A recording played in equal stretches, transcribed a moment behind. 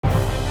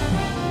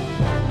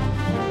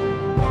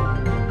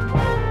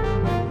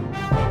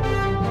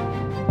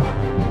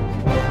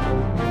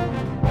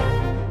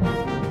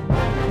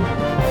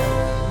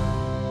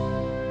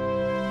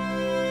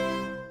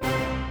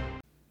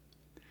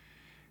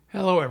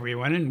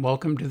everyone, and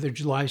welcome to the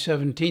July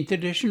 17th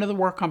edition of the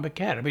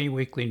WorkCompAcademy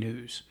Weekly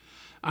News.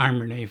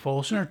 I'm Rene,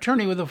 Folse, an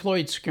attorney with the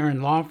Floyd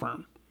Skeren Law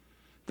Firm.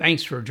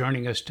 Thanks for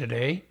joining us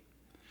today.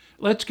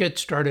 Let's get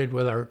started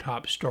with our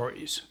top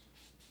stories.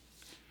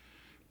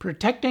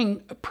 Protecting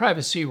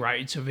privacy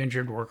rights of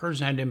injured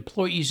workers and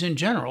employees in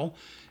general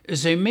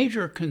is a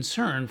major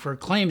concern for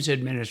claims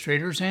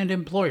administrators and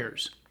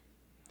employers.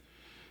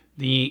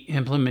 The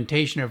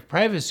implementation of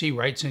privacy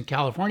rights in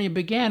California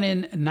began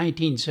in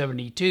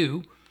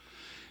 1972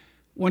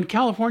 when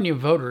California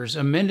voters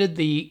amended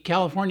the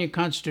California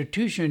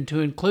Constitution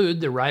to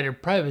include the right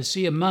of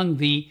privacy among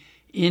the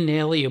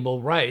inalienable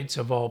rights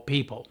of all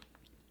people.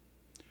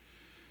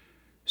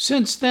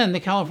 Since then, the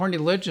California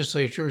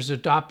Legislature has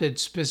adopted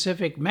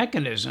specific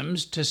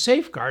mechanisms to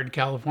safeguard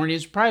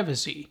California's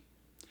privacy,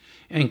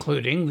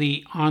 including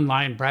the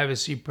Online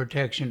Privacy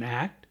Protection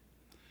Act,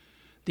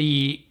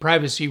 the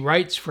Privacy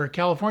Rights for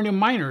California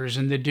Minors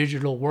in the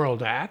Digital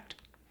World Act,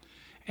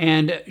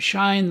 and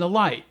Shine the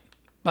Light.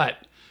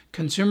 But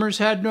consumers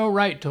had no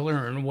right to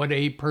learn what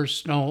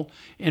personal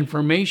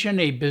information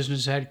a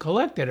business had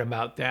collected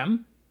about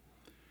them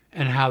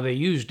and how they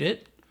used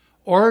it,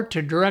 or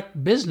to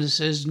direct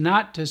businesses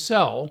not to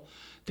sell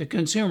the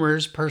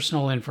consumer's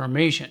personal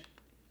information.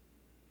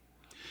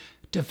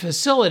 To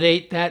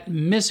facilitate that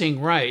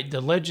missing right, the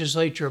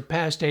legislature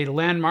passed a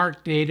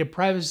landmark data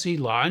privacy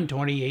law in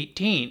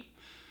 2018,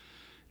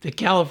 the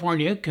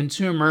California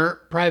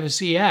Consumer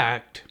Privacy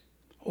Act,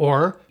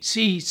 or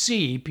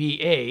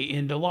CCPA,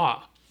 into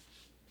law.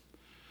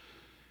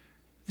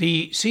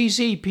 The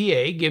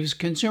CCPA gives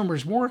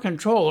consumers more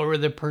control over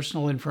the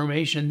personal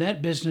information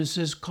that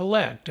businesses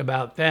collect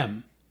about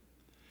them.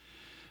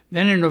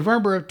 Then in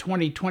November of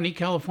 2020,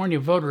 California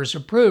voters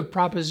approved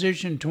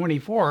Proposition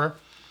 24,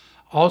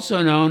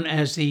 also known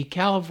as the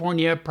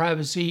California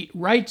Privacy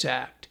Rights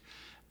Act,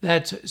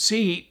 that's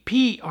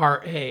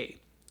CPRA,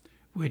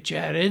 which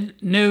added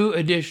new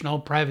additional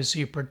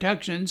privacy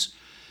protections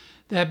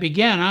that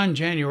began on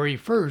January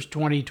 1st,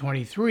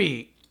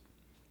 2023.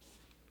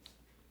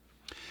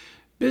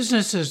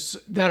 Businesses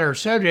that are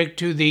subject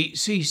to the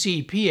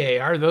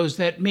CCPA are those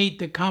that meet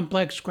the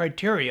complex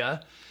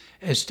criteria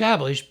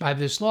established by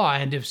this law,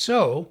 and if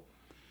so,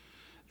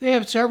 they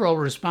have several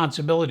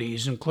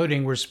responsibilities,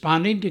 including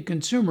responding to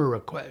consumer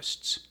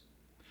requests,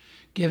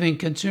 giving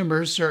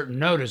consumers certain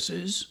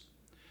notices,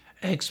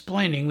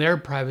 explaining their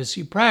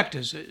privacy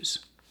practices.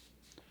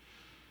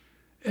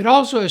 It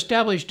also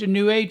established a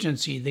new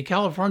agency, the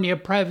California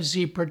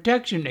Privacy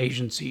Protection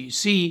Agency,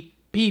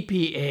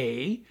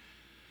 CPPA,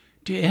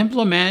 to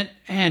implement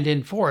and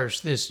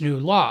enforce this new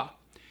law,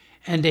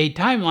 and a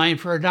timeline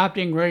for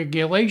adopting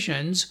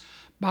regulations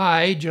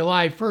by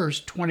July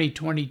 1st,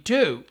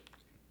 2022.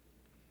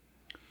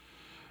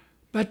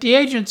 But the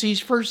agency's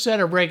first set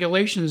of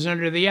regulations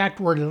under the Act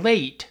were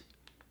late.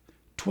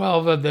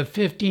 12 of the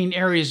 15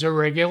 areas of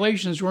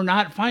regulations were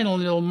not final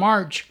until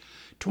March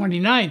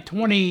 29,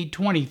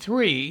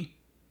 2023,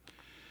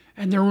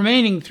 and the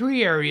remaining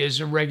 3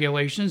 areas of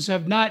regulations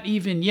have not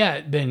even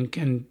yet been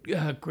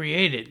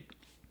created.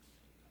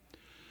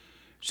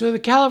 So the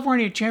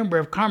California Chamber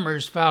of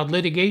Commerce filed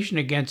litigation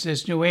against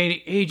this new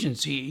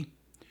agency,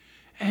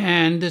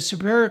 and the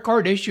Superior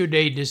Court issued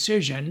a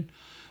decision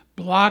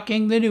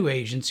blocking the new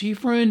agency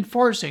from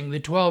enforcing the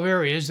 12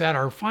 areas that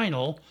are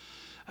final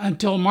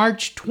until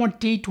March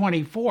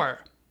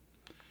 2024.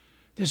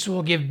 This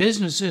will give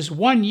businesses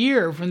 1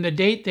 year from the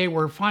date they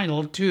were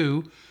final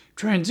to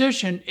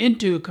transition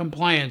into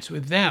compliance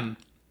with them.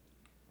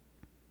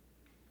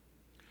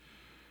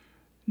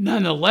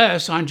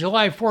 Nonetheless, on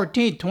July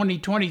 14,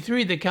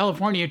 2023, the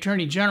California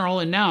Attorney General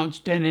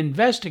announced an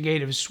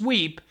investigative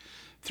sweep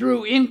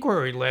through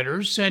inquiry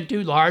letters sent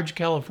to large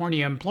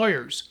California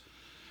employers,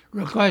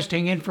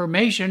 requesting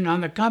information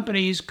on the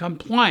company's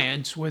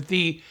compliance with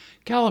the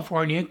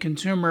California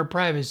Consumer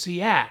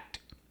Privacy Act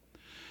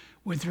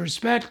with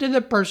respect to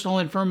the personal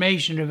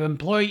information of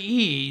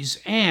employees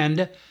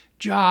and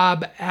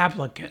job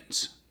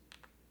applicants.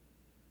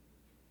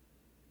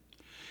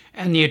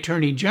 And the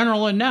Attorney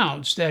General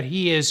announced that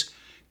he is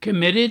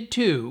committed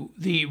to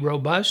the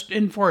robust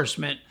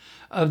enforcement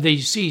of the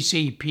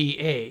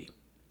CCPA.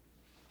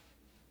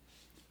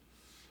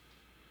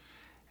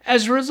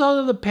 As a result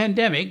of the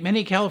pandemic,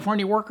 many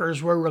California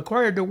workers were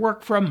required to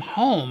work from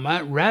home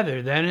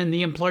rather than in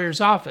the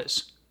employer's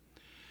office.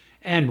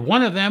 And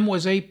one of them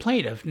was a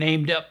plaintiff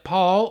named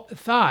Paul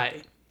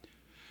Thai,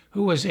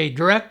 who was a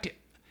direct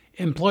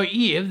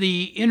employee of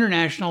the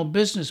International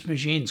Business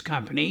Machines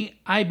Company,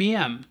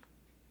 IBM.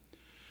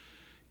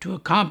 To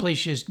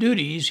accomplish his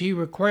duties, he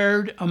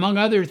required, among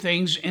other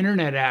things,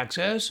 internet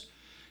access,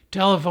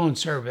 telephone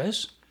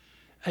service,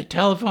 a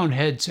telephone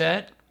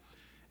headset,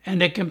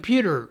 and a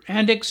computer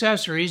and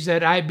accessories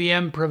that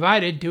IBM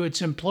provided to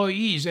its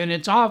employees in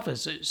its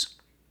offices.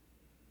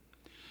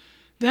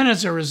 Then,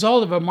 as a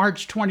result of a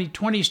March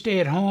 2020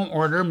 stay-at-home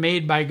order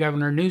made by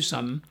Governor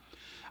Newsom,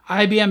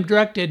 IBM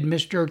directed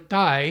Mr.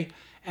 Thai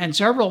and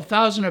several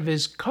thousand of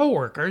his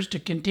co-workers to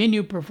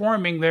continue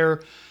performing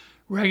their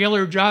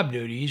regular job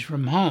duties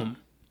from home.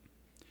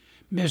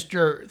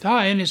 Mr.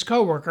 Thai and his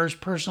coworkers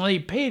personally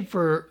paid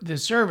for the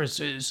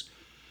services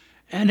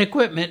and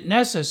equipment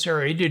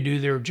necessary to do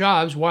their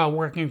jobs while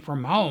working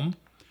from home,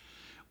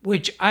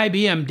 which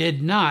IBM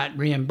did not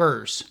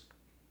reimburse.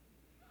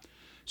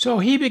 So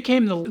he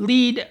became the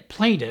lead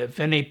plaintiff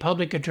in a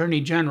public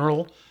attorney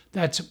general,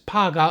 that's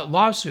PAGA,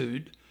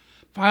 lawsuit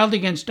filed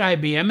against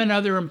IBM and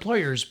other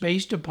employers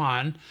based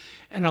upon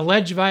an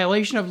alleged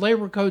violation of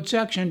Labor Code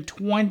Section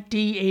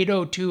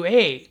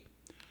 2802A,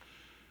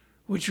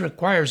 which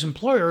requires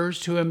employers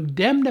to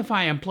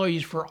indemnify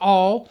employees for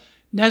all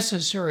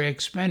necessary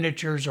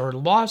expenditures or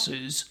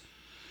losses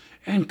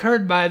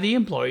incurred by the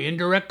employee in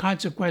direct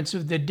consequence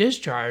of the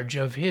discharge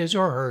of his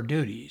or her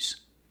duties.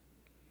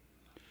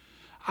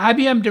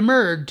 IBM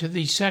demurred to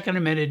the second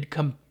amended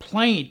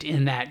complaint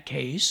in that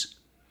case,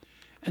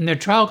 and the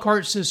trial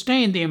court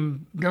sustained the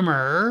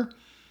demur,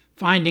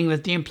 finding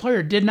that the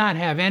employer did not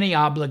have any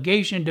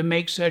obligation to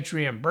make such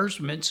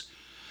reimbursements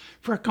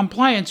for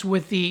compliance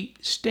with the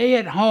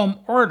stay-at-home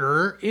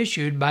order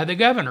issued by the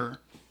governor.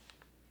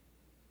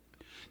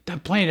 The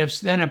plaintiffs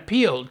then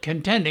appealed,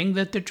 contending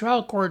that the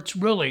trial court's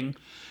ruling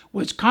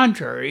was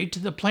contrary to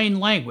the plain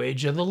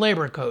language of the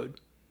Labor Code.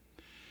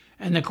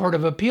 And the Court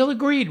of Appeal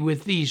agreed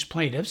with these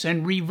plaintiffs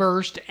and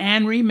reversed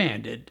and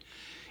remanded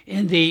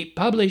in the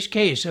published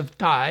case of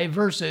Thai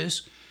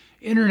versus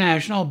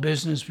International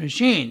Business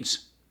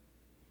Machines.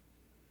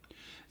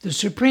 The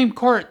Supreme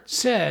Court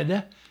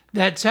said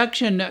that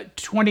Section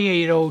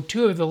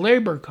 2802 of the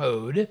Labor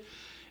Code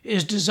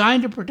is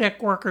designed to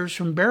protect workers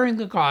from bearing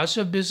the costs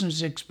of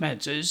business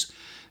expenses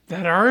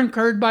that are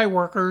incurred by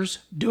workers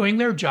doing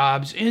their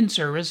jobs in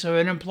service of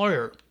an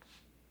employer.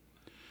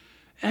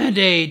 And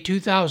a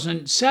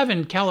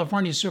 2007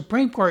 California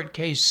Supreme Court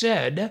case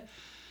said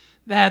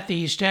that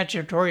the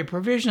statutory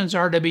provisions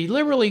are to be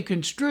liberally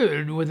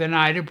construed with an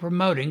eye to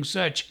promoting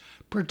such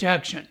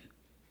protection.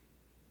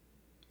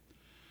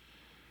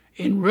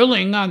 In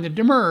ruling on the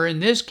demur in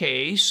this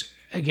case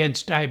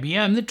against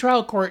IBM, the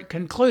trial court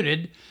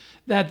concluded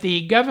that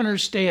the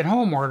governor's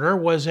stay-at-home order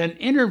was an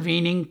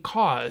intervening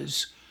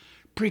cause,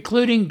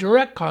 precluding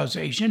direct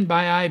causation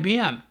by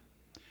IBM.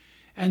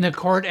 And the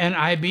court and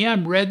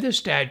IBM read the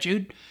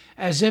statute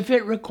as if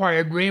it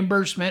required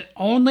reimbursement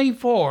only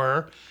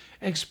for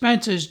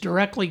expenses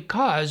directly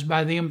caused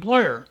by the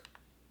employer.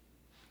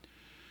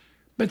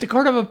 But the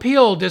Court of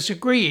Appeal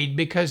disagreed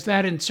because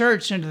that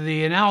inserts into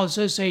the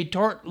analysis a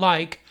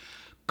tort-like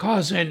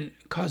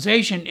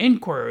causation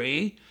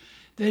inquiry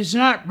that is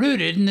not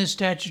rooted in the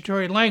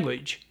statutory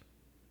language.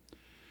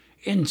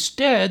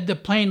 Instead, the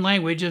plain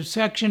language of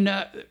Section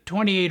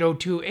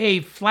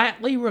 2802A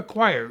flatly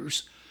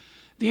requires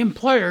the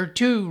employer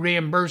to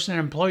reimburse an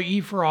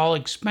employee for all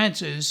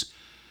expenses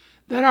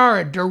that are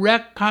a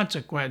direct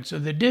consequence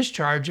of the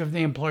discharge of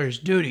the employer's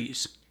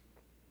duties.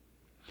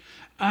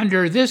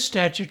 Under this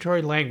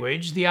statutory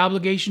language, the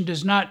obligation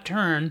does not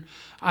turn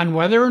on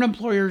whether an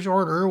employer's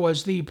order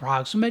was the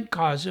proximate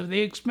cause of the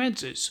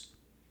expenses.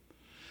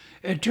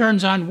 It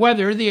turns on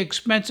whether the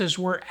expenses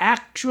were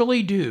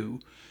actually due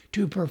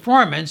to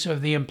performance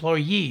of the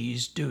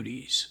employee's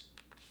duties.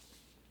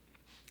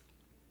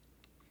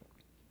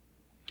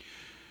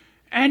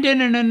 And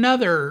in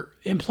another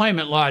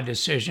employment law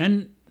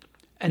decision,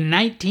 a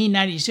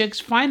 1996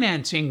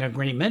 financing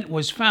agreement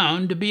was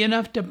found to be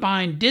enough to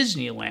bind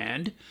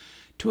Disneyland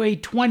to a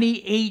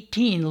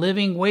 2018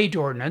 living wage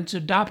ordinance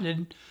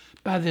adopted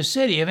by the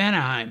city of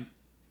Anaheim.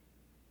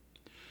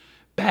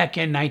 Back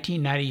in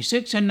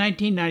 1996 and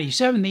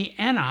 1997, the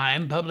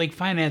Anaheim Public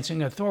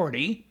Financing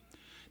Authority,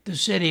 the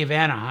city of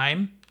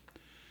Anaheim,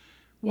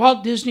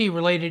 Walt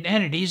Disney-related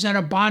entities, and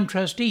a bond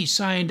trustee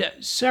signed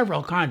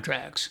several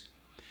contracts,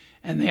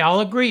 and they all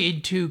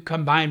agreed to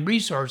combine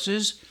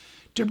resources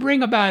to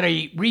bring about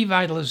a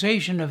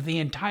revitalization of the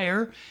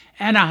entire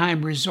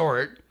Anaheim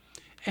Resort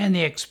and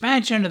the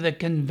expansion of the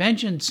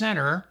Convention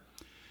Center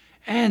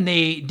and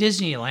the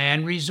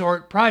Disneyland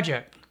Resort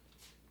project.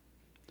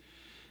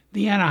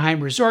 The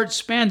Anaheim Resort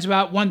spans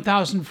about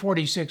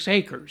 1,046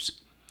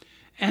 acres,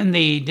 and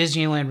the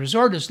Disneyland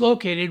Resort is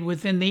located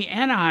within the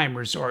Anaheim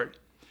Resort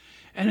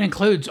and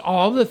includes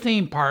all the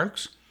theme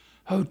parks,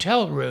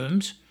 hotel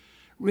rooms,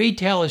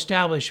 retail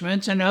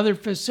establishments, and other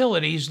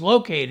facilities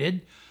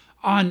located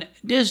on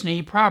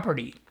Disney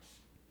property.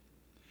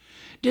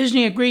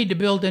 Disney agreed to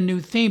build a new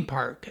theme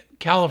park,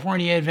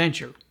 California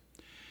Adventure,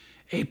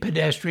 a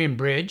pedestrian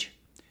bridge,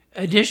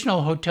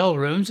 additional hotel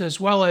rooms, as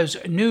well as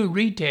new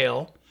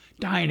retail,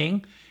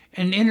 dining,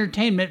 and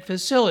entertainment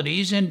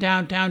facilities in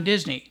downtown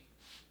Disney.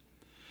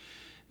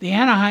 The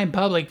Anaheim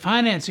Public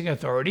Financing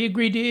Authority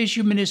agreed to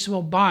issue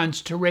municipal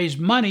bonds to raise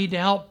money to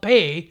help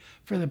pay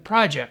for the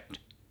project.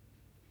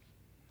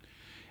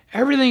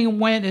 Everything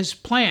went as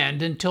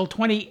planned until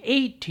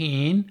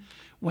 2018,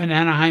 when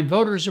Anaheim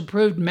voters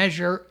approved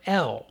Measure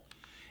L,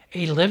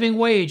 a living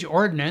wage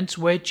ordinance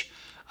which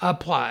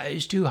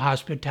applies to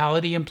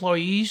hospitality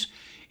employees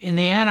in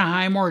the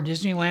Anaheim or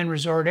Disneyland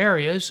Resort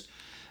areas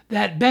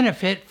that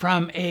benefit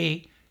from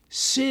a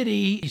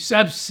city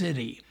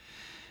subsidy.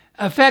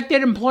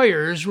 Affected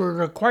employers were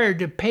required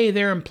to pay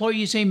their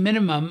employees a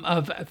minimum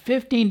of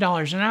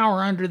 $15 an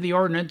hour under the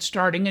ordinance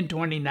starting in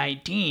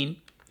 2019,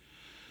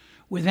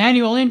 with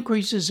annual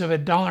increases of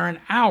 $1 an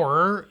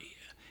hour,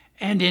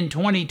 and in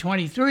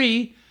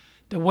 2023,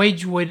 the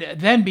wage would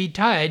then be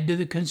tied to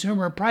the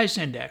Consumer Price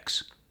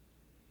Index.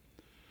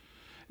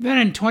 Then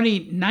in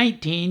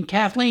 2019,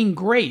 Kathleen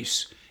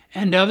Grace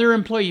and other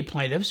employee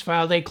plaintiffs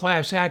filed a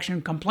class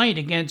action complaint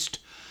against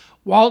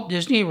Walt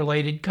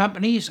Disney-related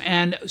companies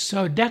and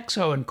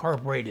Sodexo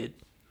Incorporated,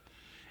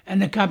 and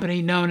the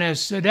company known as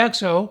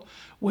Sodexo,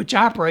 which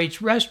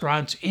operates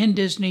restaurants in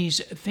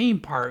Disney's theme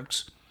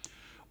parks,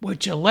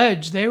 which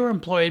alleged they were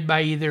employed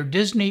by either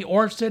Disney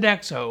or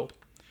Sodexo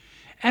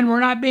and were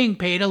not being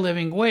paid a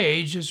living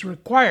wage as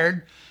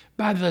required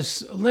by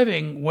the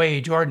Living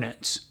Wage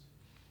Ordinance.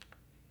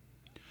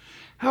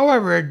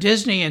 However,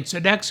 Disney and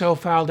Sodexo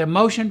filed a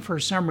motion for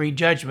summary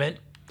judgment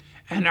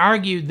and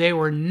argued they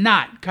were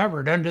not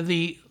covered under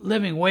the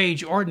Living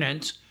Wage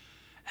Ordinance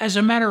as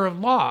a matter of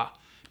law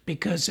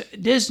because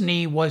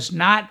Disney was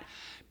not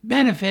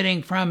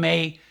benefiting from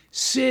a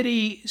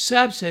city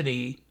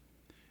subsidy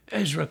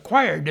as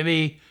required to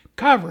be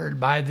covered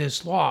by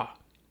this law.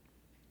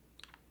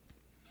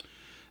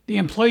 The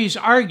employees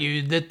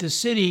argued that the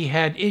city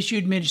had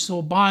issued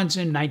municipal bonds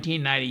in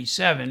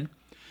 1997,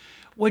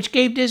 which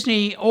gave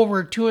Disney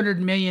over $200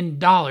 million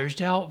to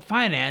help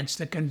finance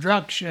the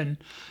construction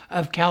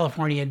of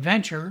California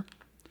Adventure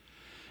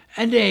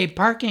and a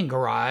parking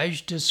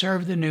garage to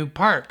serve the new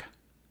park.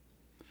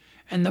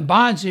 And the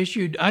bonds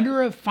issued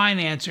under a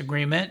finance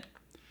agreement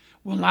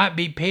will not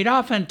be paid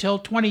off until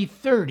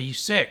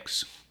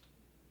 2036.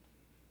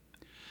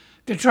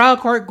 The trial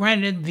court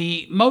granted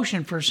the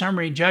motion for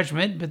summary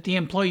judgment, but the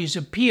employees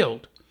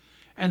appealed,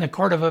 and the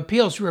Court of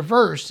Appeals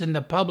reversed in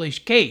the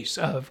published case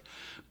of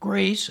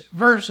Grace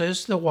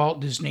versus the Walt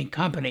Disney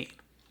Company.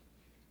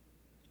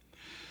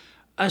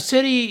 A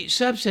city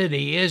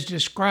subsidy, as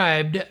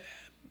described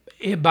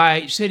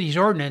by city's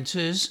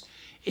ordinances,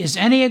 is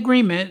any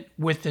agreement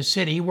with the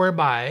city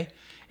whereby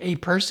a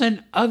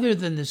person other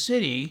than the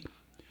city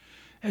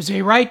has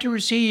a right to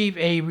receive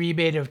a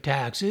rebate of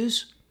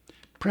taxes,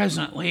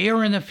 presently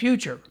or in the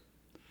future.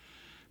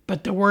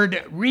 But the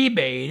word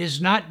rebate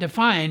is not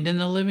defined in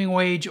the Living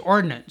Wage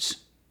Ordinance.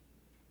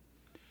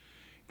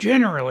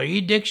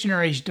 Generally,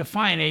 dictionaries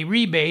define a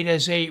rebate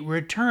as a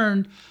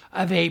return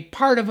of a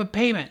part of a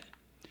payment,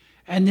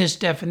 and this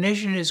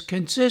definition is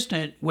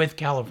consistent with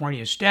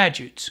California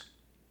statutes.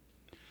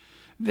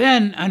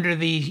 Then, under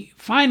the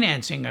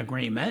financing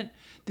agreement,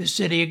 the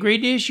city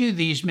agreed to issue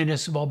these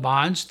municipal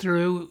bonds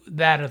through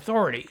that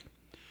authority,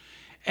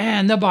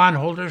 and the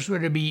bondholders were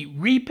to be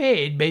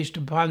repaid based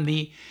upon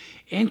the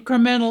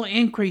incremental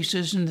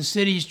increases in the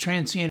city's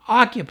transient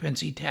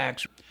occupancy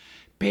tax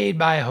paid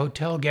by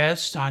hotel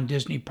guests on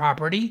Disney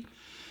property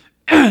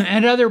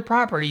and other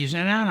properties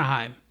in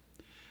Anaheim.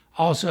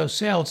 Also,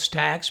 sales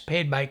tax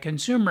paid by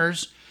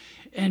consumers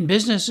and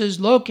businesses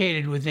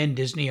located within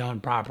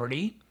Disney-owned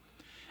property,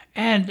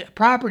 and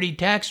property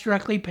tax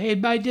directly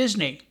paid by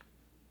Disney.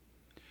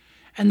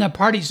 And the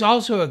parties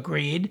also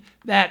agreed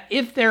that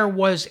if there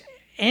was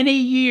any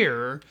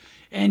year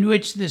in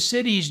which the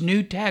city's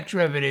new tax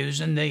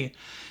revenues and the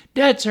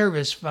debt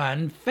service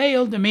fund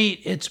failed to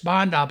meet its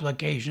bond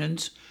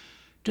obligations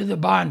to the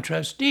bond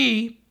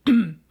trustee,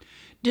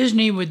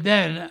 Disney would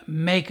then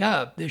make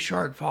up the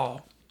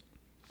shortfall.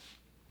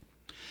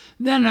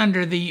 Then,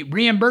 under the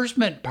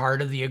reimbursement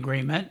part of the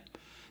agreement,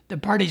 the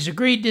parties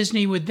agreed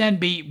Disney would then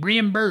be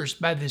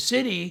reimbursed by the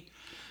city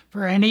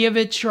for any of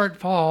its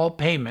shortfall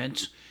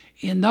payments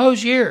in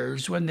those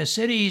years when the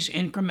city's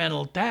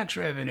incremental tax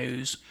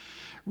revenues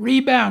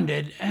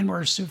rebounded and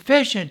were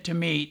sufficient to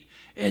meet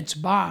its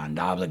bond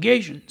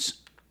obligations.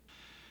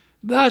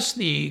 Thus,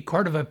 the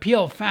Court of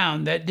Appeal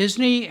found that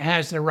Disney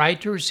has the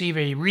right to receive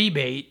a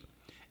rebate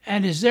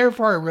and is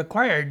therefore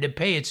required to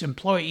pay its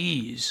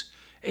employees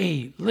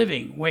a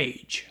living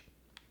wage.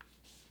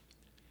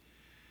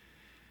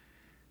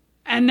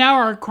 And now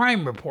our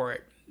crime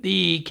report.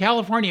 The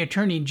California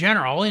Attorney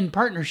General, in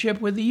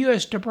partnership with the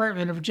U.S.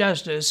 Department of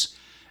Justice,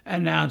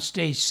 announced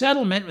a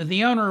settlement with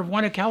the owner of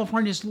one of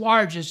California's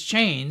largest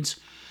chains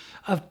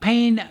of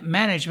pain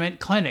management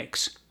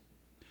clinics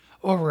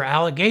over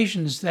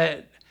allegations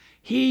that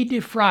he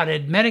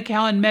defrauded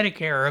Medi-Cal and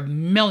Medicare of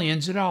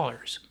millions of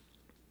dollars.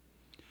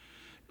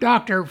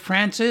 Dr.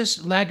 Francis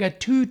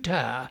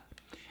Lagatuta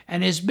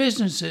and his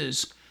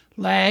businesses,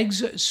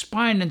 Lags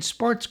Spine and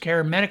Sports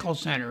Care Medical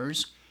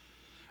Centers,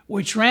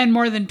 which ran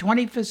more than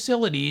 20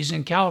 facilities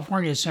in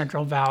California's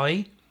Central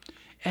Valley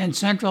and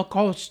Central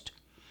Coast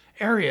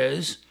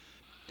areas,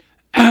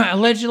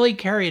 allegedly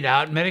carried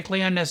out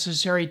medically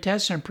unnecessary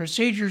tests and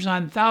procedures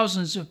on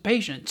thousands of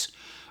patients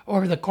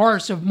over the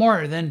course of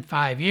more than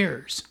 5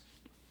 years.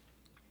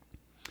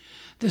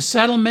 The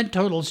settlement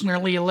totals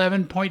nearly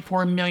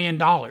 $11.4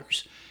 million,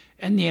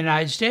 and the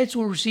United States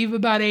will receive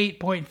about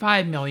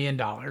 $8.5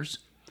 million.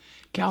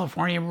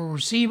 California will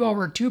receive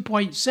over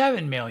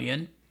 $2.7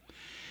 million,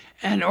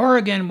 and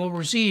Oregon will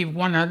receive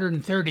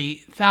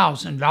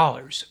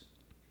 $130,000.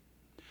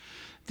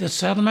 The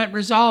settlement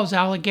resolves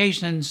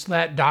allegations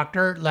that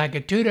Dr.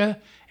 Lagatuda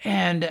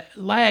and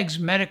Lags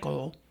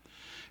Medical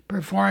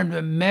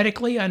performed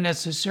medically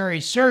unnecessary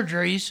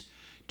surgeries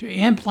to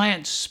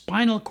implant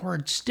spinal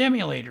cord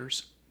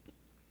stimulators.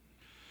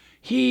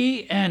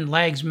 He and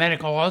Lags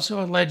Medical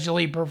also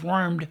allegedly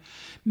performed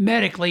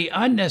medically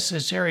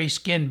unnecessary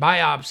skin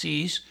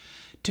biopsies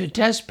to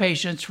test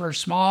patients for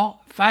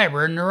small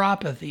fiber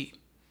neuropathy.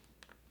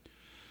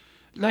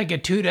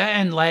 Lagatuda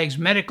and Lags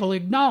Medical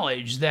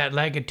acknowledged that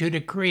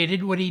Lagatuda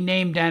created what he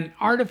named an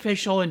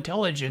artificial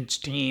intelligence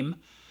team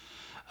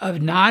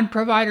of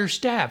non-provider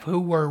staff who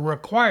were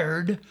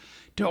required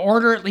to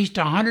order at least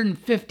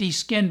 150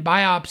 skin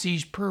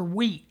biopsies per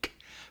week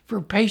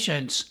for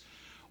patients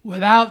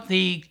without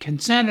the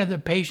consent of the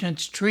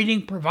patient's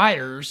treating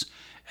providers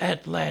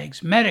at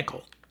Lags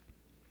Medical.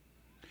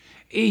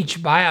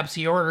 Each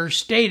biopsy order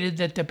stated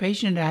that the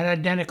patient had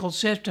identical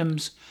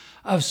symptoms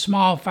of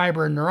small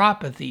fiber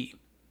neuropathy,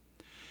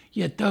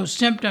 yet those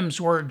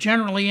symptoms were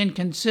generally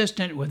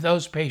inconsistent with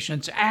those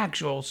patients'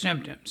 actual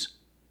symptoms.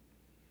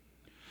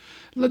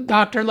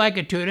 Dr.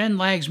 Lagatuda and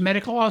Lags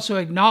Medical also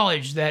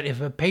acknowledged that if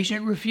a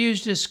patient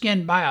refused a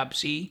skin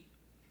biopsy,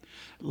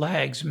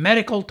 Lags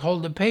Medical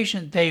told the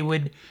patient they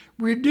would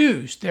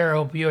reduce their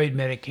opioid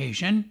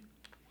medication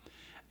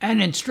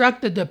and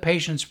instructed the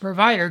patient's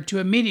provider to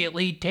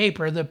immediately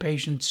taper the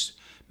patient's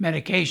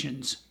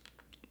medications.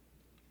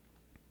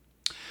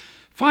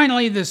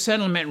 Finally, the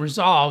settlement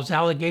resolves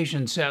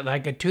allegations that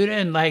Lagatuda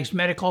and Lags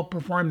Medical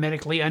performed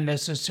medically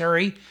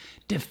unnecessary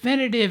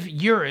definitive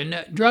urine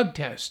drug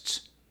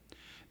tests.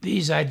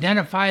 These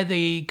identify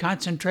the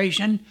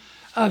concentration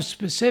of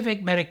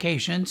specific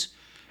medications,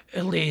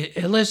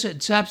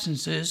 illicit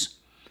substances,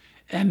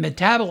 and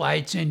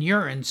metabolites in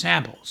urine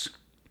samples.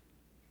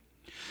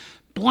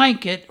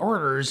 Blanket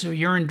orders of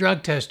urine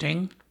drug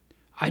testing,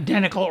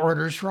 identical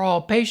orders for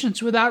all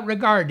patients without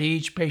regard to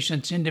each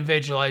patient's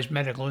individualized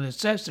medical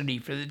necessity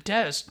for the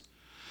test,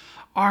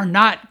 are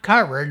not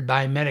covered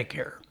by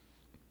Medicare.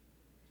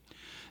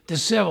 The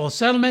civil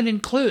settlement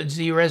includes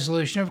the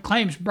resolution of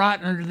claims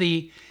brought under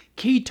the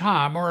key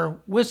tom or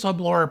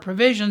whistleblower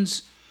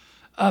provisions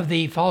of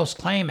the False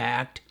Claim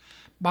Act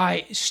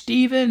by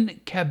Stephen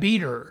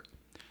Kabiter,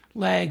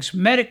 Lags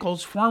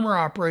Medical's former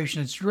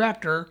operations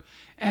director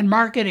and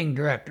marketing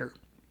director.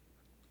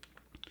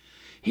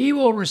 He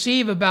will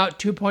receive about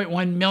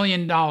 $2.1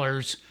 million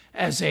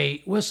as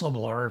a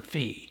whistleblower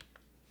fee.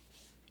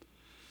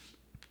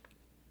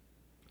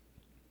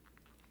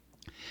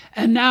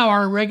 And now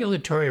our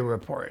regulatory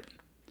report.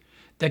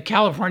 The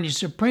California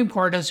Supreme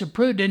Court has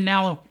approved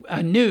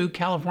a new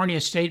California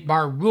State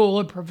Bar rule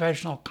of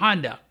professional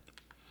conduct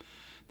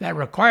that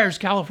requires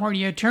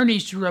California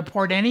attorneys to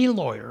report any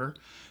lawyer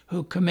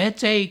who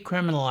commits a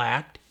criminal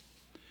act,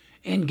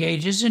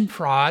 engages in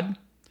fraud,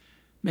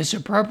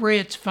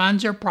 misappropriates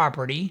funds or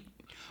property,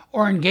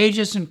 or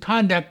engages in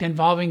conduct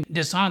involving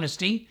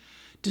dishonesty,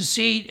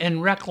 deceit,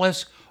 and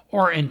reckless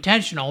or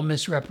intentional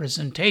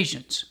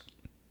misrepresentations.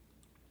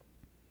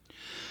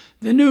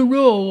 The new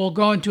rule will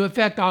go into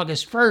effect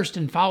August 1st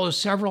and follows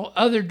several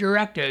other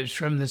directives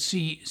from the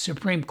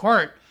Supreme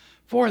Court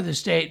for the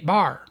State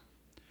Bar,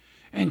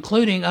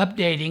 including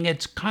updating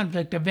its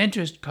Conflict of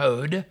Interest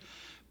Code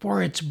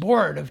for its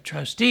Board of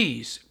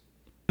Trustees.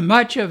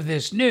 Much of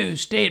this new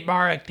State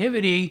Bar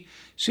activity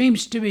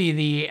seems to be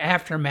the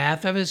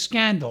aftermath of a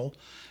scandal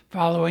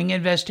following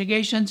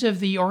investigations of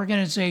the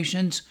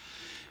organization's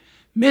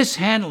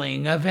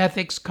mishandling of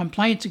ethics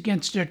complaints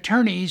against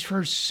attorneys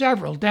for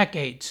several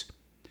decades,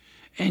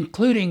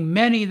 including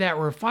many that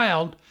were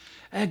filed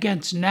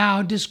against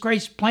now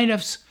disgraced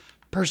plaintiff's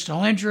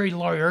personal injury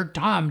lawyer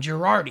Tom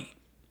Girardi.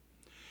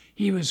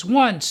 He was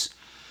once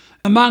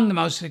among the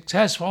most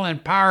successful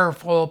and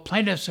powerful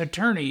plaintiff's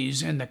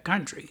attorneys in the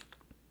country.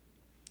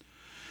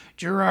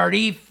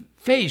 Girardi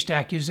faced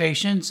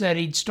accusations that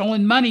he'd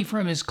stolen money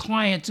from his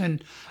clients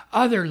and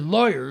other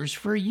lawyers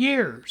for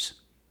years.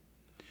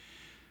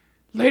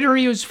 Later,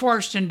 he was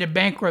forced into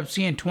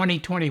bankruptcy in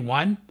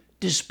 2021,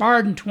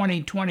 disbarred in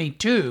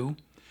 2022,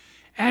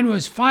 and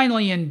was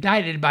finally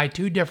indicted by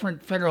two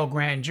different federal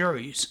grand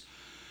juries,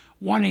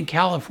 one in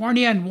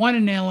California and one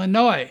in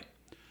Illinois,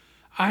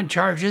 on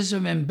charges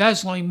of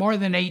embezzling more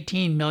than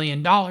 $18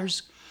 million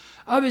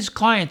of his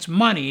client's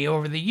money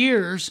over the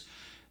years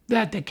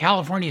that the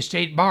California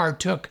State Bar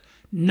took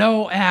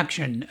no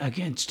action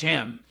against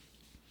him.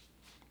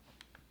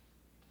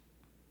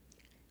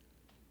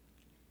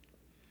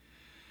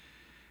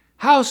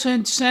 House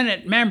and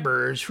Senate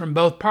members from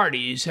both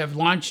parties have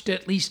launched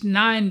at least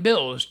 9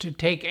 bills to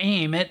take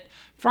aim at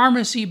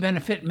pharmacy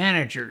benefit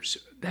managers,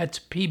 that's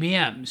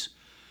PBMs.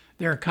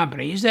 They're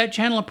companies that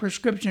channel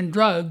prescription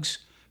drugs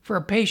for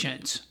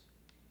patients.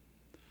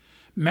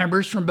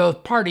 Members from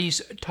both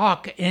parties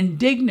talk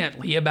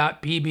indignantly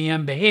about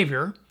PBM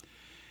behavior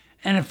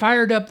and have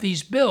fired up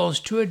these bills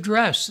to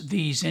address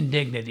these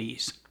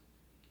indignities.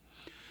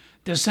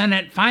 The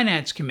Senate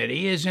Finance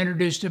Committee has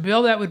introduced a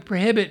bill that would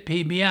prohibit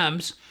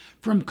PBMs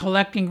from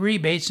collecting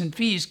rebates and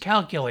fees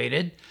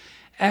calculated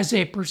as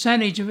a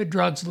percentage of a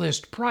drug's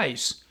list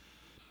price,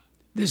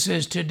 This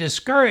is to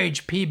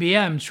discourage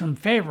PBMs from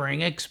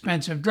favoring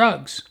expensive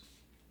drugs.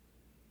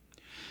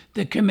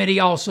 The committee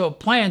also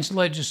plans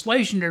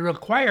legislation to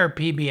require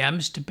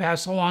PBMs to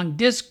pass along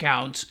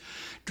discounts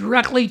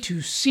directly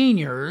to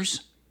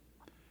seniors,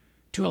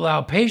 to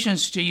allow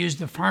patients to use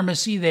the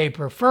pharmacy they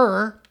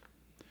prefer,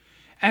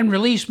 and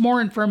release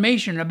more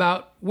information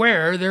about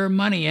where their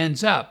money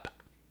ends up.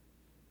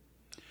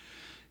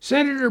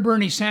 Senator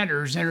Bernie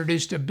Sanders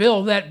introduced a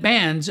bill that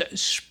bans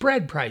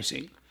spread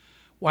pricing,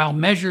 while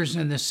measures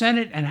in the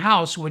Senate and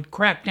House would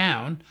crack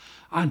down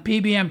on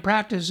PBM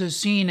practices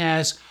seen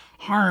as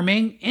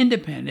harming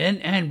independent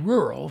and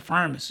rural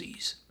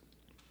pharmacies.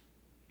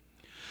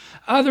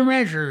 Other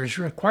measures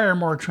require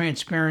more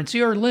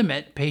transparency or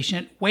limit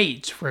patient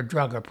waits for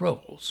drug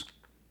approvals.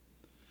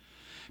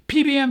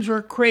 PBMs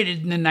were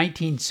created in the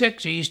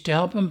 1960s to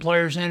help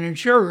employers and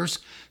insurers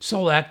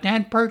select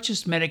and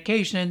purchase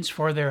medications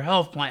for their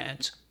health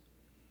plans.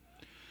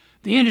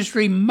 The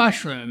industry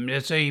mushroomed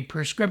as a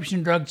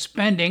prescription drug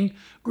spending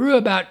grew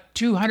about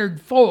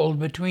 200-fold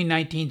between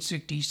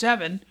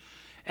 1967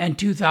 and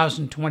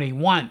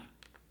 2021.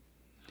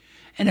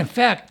 In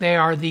effect, they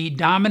are the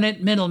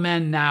dominant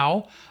middlemen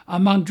now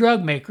among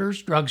drug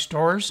makers,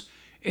 drugstores,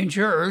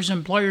 insurers,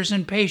 employers,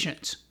 and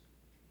patients.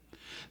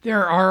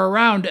 There are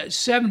around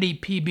 70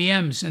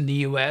 PBMs in the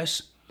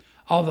U.S.,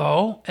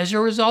 although, as a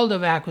result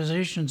of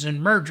acquisitions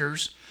and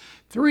mergers,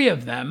 3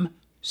 of them,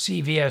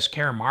 CVS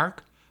Caremark,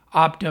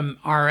 Optum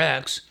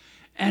Rx,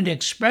 and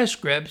Express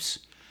Scripts,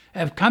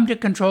 have come to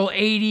control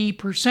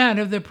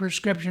 80% of the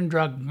prescription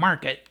drug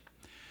market,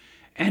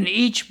 and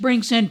each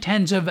brings in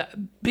tens of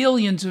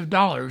billions of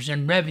dollars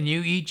in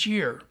revenue each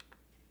year.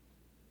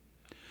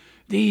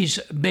 These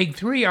big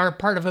 3 are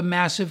part of a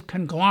massive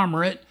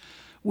conglomerate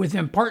with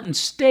important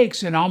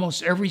stakes in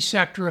almost every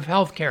sector of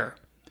healthcare.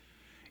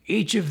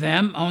 Each of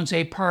them owns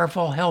a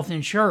powerful health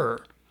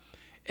insurer,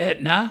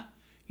 Aetna,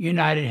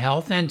 United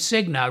Health, and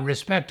Cigna,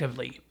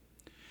 respectively,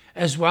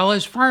 as well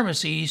as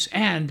pharmacies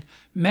and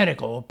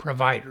medical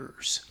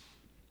providers.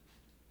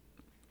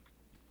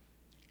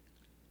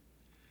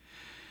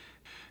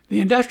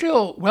 The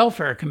Industrial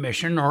Welfare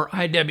Commission, or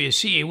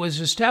IWC, was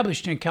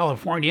established in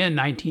California in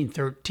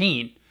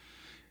 1913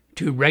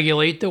 to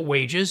regulate the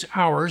wages,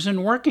 hours,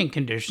 and working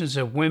conditions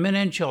of women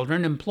and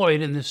children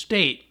employed in the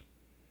state.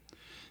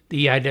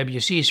 The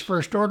IWC's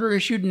first order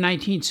issued in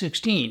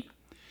 1916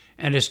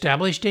 and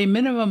established a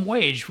minimum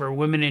wage for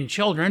women and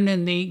children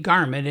in the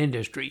garment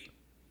industry.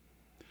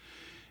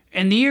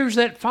 In the years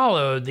that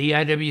followed, the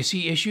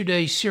IWC issued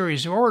a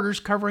series of orders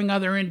covering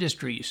other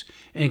industries,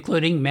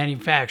 including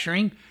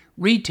manufacturing,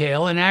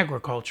 retail, and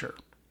agriculture.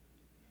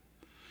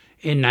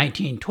 In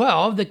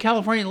 1912, the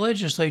California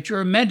Legislature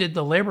amended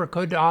the Labor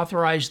Code to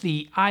authorize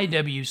the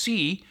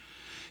IWC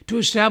to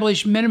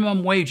establish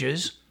minimum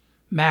wages,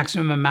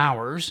 maximum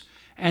hours,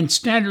 and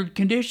standard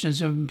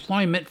conditions of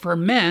employment for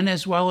men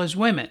as well as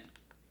women.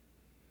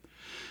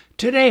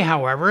 Today,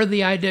 however, the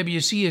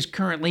IWC is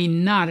currently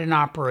not in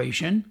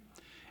operation,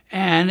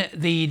 and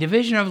the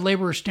Division of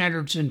Labor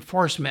Standards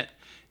Enforcement,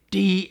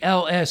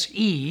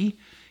 DLSE,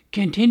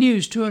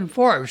 continues to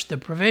enforce the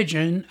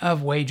provision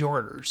of wage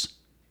orders.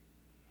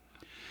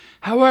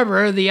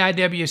 However, the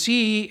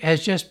IWC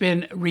has just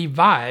been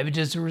revived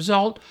as a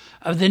result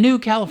of the new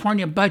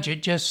California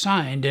budget just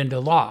signed into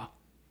law.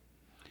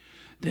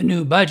 The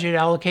new budget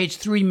allocates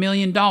 $3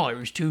 million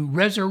to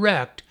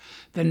resurrect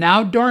the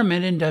now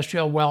dormant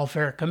Industrial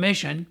Welfare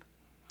Commission,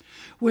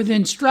 with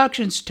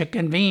instructions to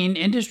convene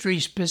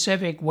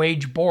industry-specific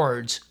wage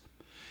boards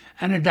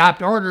and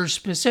adopt orders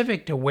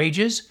specific to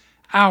wages,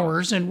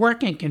 hours, and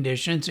working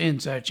conditions in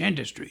such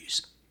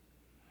industries.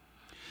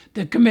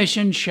 The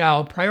Commission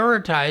shall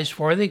prioritize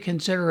for the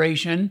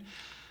consideration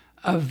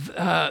of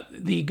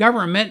the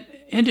government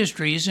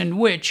industries in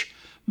which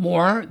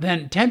more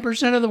than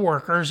 10% of the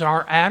workers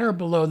are at or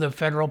below the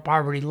federal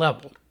poverty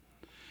level,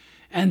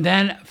 and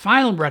then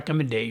final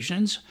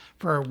recommendations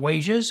for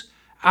wages,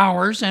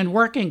 hours, and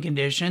working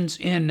conditions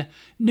in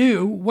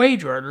new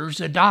wage orders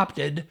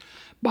adopted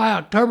by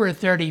October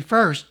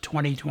 31st,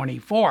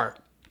 2024.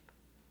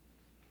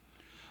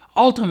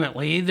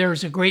 Ultimately,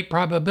 there's a great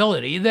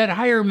probability that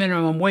higher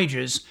minimum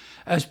wages,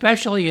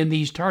 especially in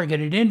these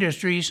targeted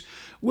industries,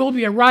 will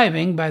be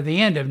arriving by the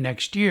end of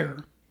next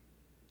year.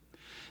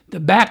 The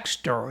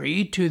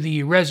backstory to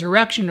the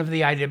resurrection of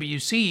the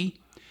IWC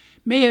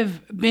may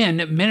have been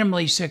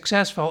minimally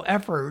successful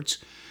efforts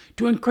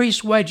to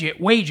increase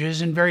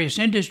wages in various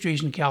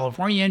industries in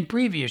California in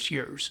previous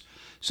years,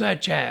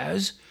 such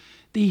as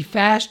the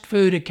Fast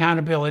Food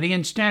Accountability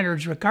and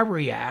Standards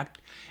Recovery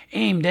Act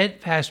aimed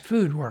at fast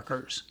food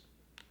workers.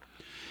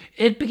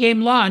 It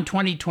became law in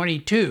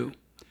 2022,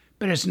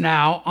 but is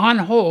now on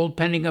hold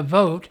pending a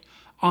vote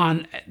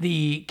on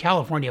the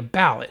California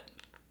ballot.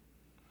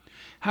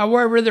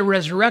 However, the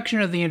resurrection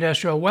of the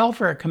Industrial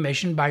Welfare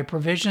Commission by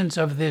provisions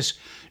of this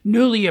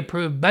newly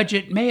approved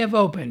budget may have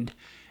opened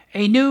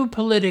a new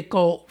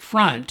political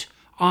front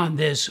on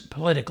this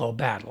political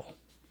battle.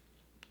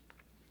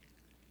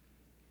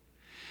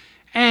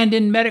 And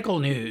in medical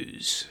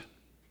news,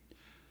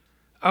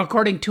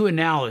 According to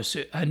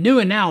a new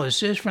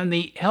analysis from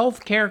the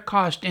Healthcare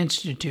Cost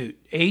Institute,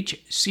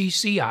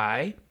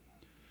 HCCI,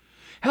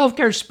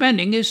 healthcare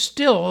spending is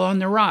still on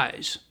the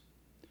rise.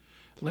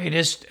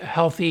 Latest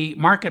Healthy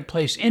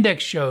Marketplace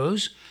Index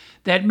shows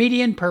that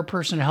median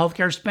per-person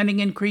healthcare spending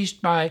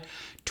increased by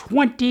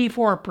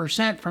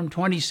 24% from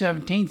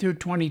 2017 through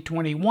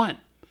 2021,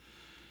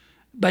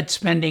 but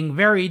spending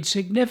varied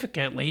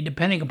significantly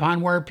depending upon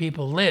where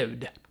people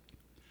lived.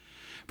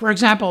 For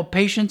example,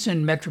 patients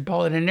in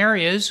metropolitan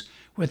areas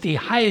with the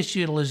highest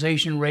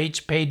utilization rates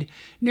paid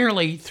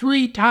nearly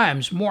 3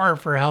 times more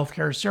for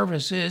healthcare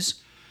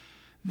services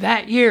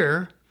that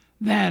year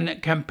than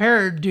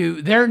compared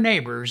to their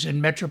neighbors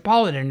in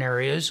metropolitan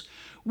areas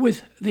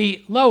with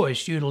the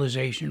lowest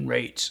utilization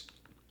rates.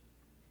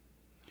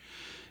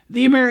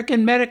 The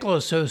American Medical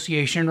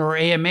Association, or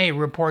AMA,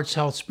 reports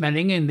health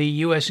spending in the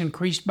U.S.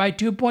 increased by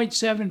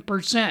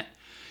 2.7%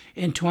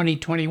 in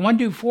 2021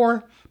 to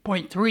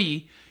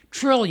 $4.3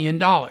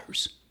 trillion,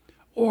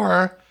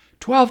 or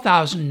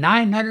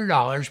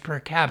 $12,900 per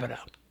capita.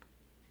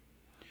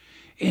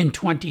 In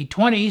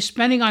 2020,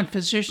 spending on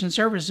physician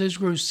services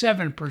grew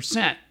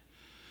 7%,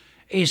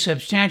 a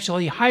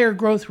substantially higher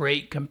growth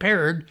rate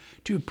compared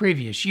to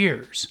previous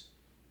years.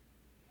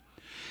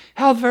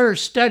 HealthVerse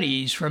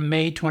studies from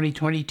May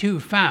 2022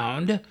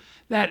 found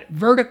that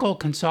vertical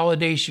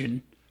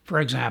consolidation, for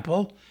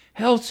example,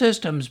 health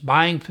systems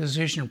buying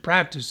physician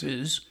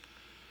practices,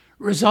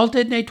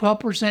 resulted in a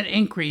 12%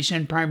 increase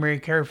in primary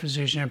care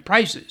physician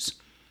prices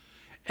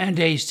and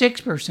a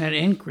 6%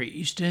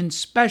 increase in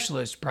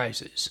specialist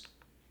prices.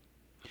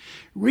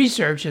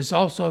 Research has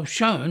also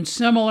shown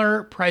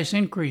similar price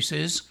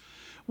increases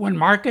when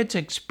markets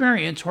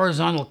experience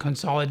horizontal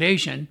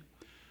consolidation,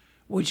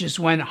 which is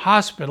when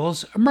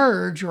hospitals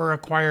merge or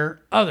acquire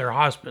other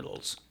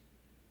hospitals.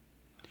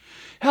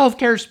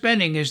 Healthcare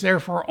spending is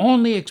therefore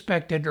only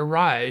expected to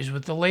rise,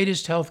 with the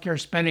latest healthcare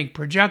spending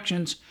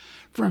projections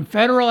from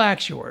federal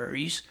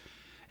actuaries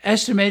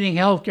estimating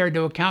healthcare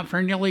to account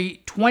for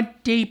nearly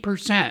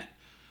 20%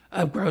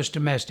 of gross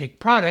domestic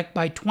product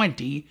by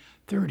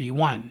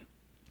 2031.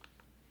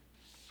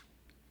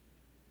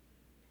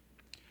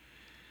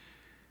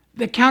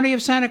 The County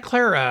of Santa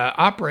Clara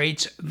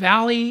operates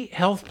Valley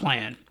Health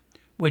Plan,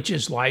 which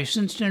is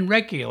licensed and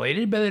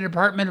regulated by the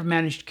Department of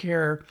Managed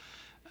Care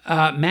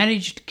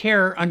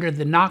under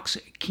the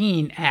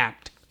Knox-Keene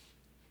Act.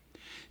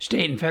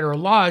 State and federal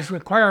laws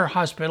require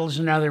hospitals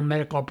and other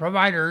medical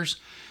providers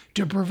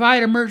to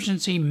provide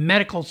emergency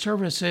medical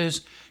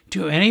services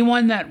to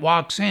anyone that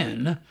walks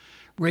in,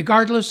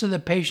 regardless of the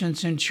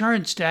patient's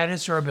insurance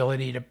status or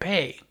ability to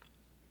pay.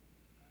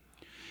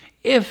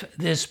 If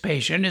this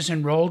patient is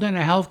enrolled in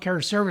a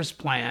healthcare service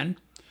plan,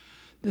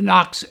 the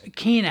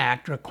Knox-Keene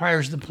Act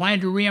requires the plan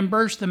to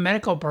reimburse the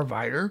medical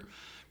provider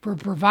for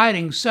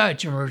providing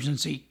such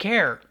emergency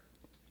care.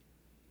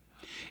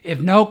 If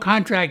no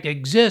contract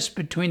exists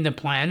between the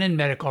plan and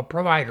medical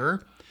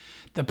provider,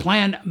 the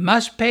plan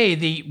must pay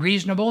the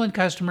reasonable and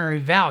customary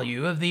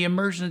value of the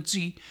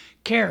emergency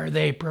care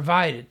they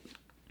provided.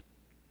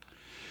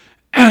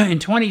 In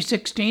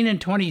 2016 and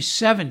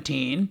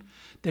 2017,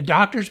 the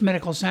Doctors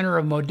Medical Center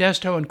of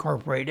Modesto,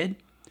 Incorporated,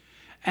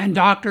 and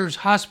Doctors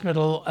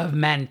Hospital of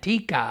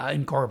Manteca,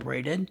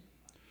 Incorporated,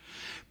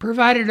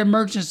 provided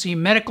emergency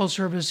medical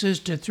services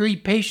to 3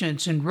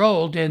 patients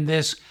enrolled in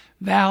this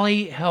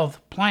Valley Health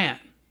Plan.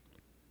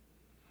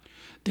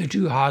 The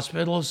 2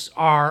 hospitals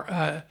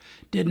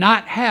did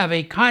not have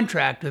a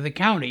contract with the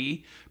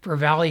county for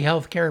Valley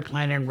Health Care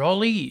Plan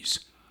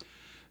enrollees,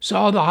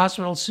 so the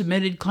hospital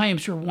submitted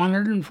claims for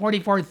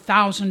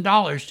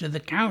 $144,000 to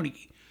the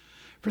county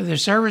for the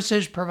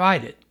services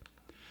provided,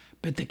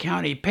 but the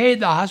county paid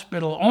the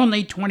hospital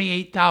only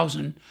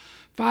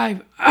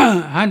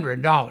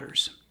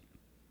 $28,500.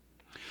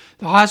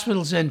 The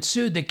hospitals then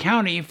sued the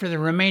county for the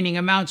remaining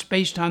amounts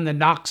based on the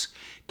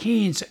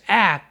Knox-Keene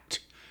Act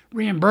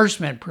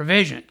reimbursement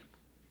provision.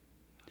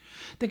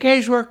 The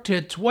case worked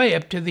its way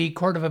up to the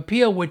Court of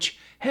Appeal, which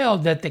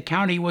held that the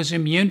county was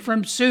immune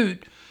from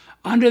suit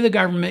under the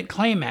Government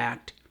Claim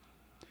Act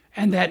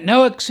and that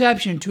no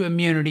exception to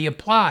immunity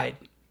applied.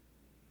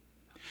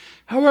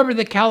 However,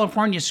 the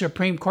California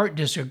Supreme Court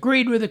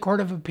disagreed with the Court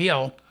of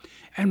Appeal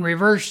and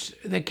reversed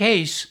the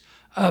case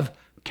of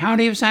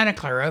County of Santa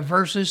Clara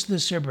versus the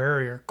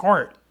Superior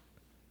Court.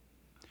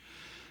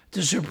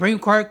 The Supreme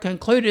Court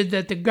concluded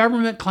that the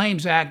Government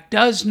Claims Act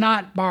does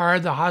not bar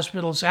the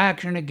hospital's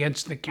action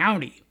against the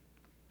county.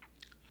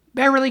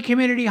 Beverly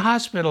Community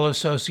Hospital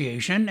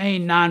Association, a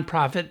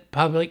nonprofit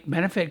public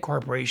benefit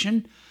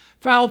corporation,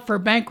 filed for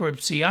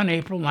bankruptcy on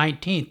April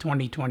 19,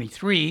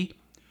 2023,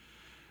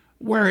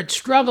 where it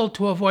struggled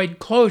to avoid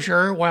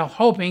closure while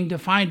hoping to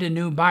find a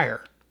new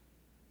buyer.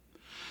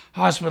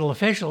 Hospital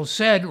officials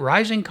said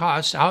rising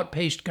costs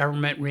outpaced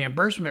government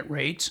reimbursement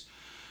rates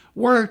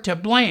were to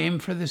blame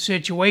for the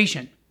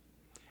situation,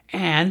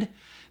 and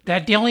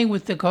that dealing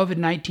with the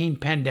COVID-19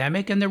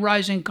 pandemic and the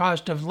rising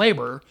cost of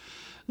labor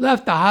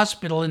left the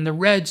hospital in the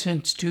red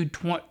since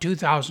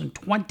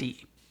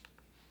 2020.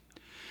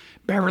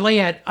 Beverly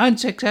had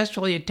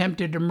unsuccessfully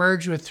attempted to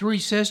merge with 3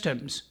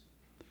 systems,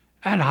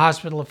 and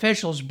hospital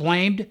officials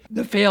blamed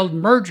the failed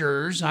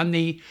mergers on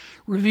the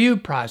review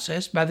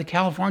process by the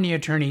California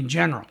Attorney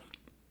General.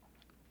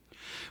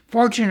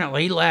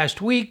 Fortunately,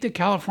 last week, the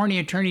California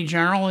Attorney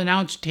General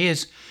announced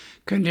his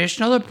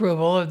conditional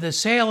approval of the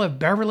sale of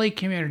Beverly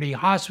Community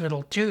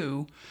Hospital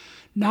to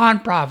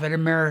nonprofit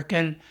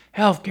American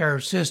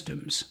Healthcare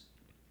Systems.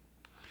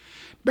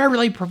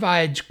 Beverly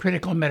provides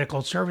critical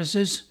medical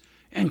services,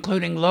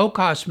 including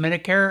low-cost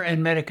Medicare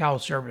and Medi-Cal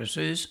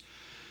services,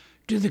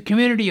 to the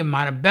community of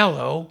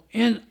Montebello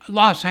in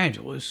Los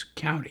Angeles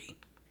County.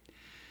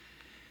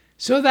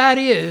 So that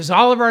is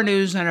all of our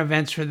news and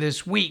events for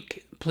this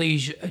week.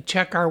 Please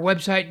check our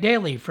website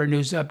daily for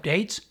news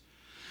updates,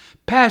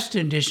 past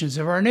editions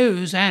of our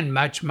news, and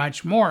much,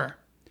 much more.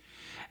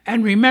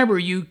 And remember,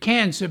 you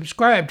can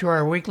subscribe to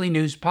our weekly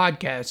news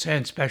podcasts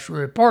and special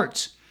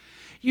reports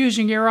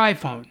using your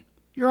iPhone,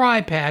 your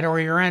iPad, or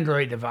your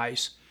Android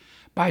device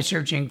by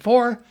searching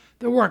for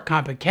the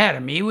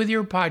WorkCompAcademy with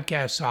your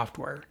podcast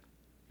software.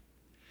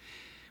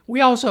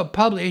 We also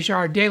publish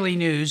our daily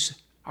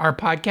news, our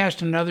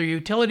podcast, and other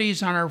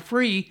utilities on our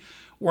free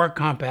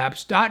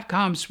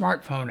WorkCompApps.com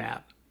smartphone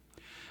app.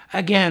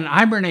 Again,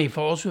 I'm Rene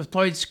Folse with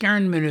Floyd,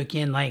 Skeren,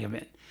 Minucci, and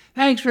Langevin.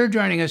 Thanks for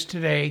joining us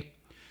today.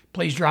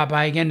 Please drop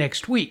by again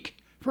next week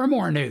for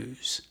more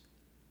news.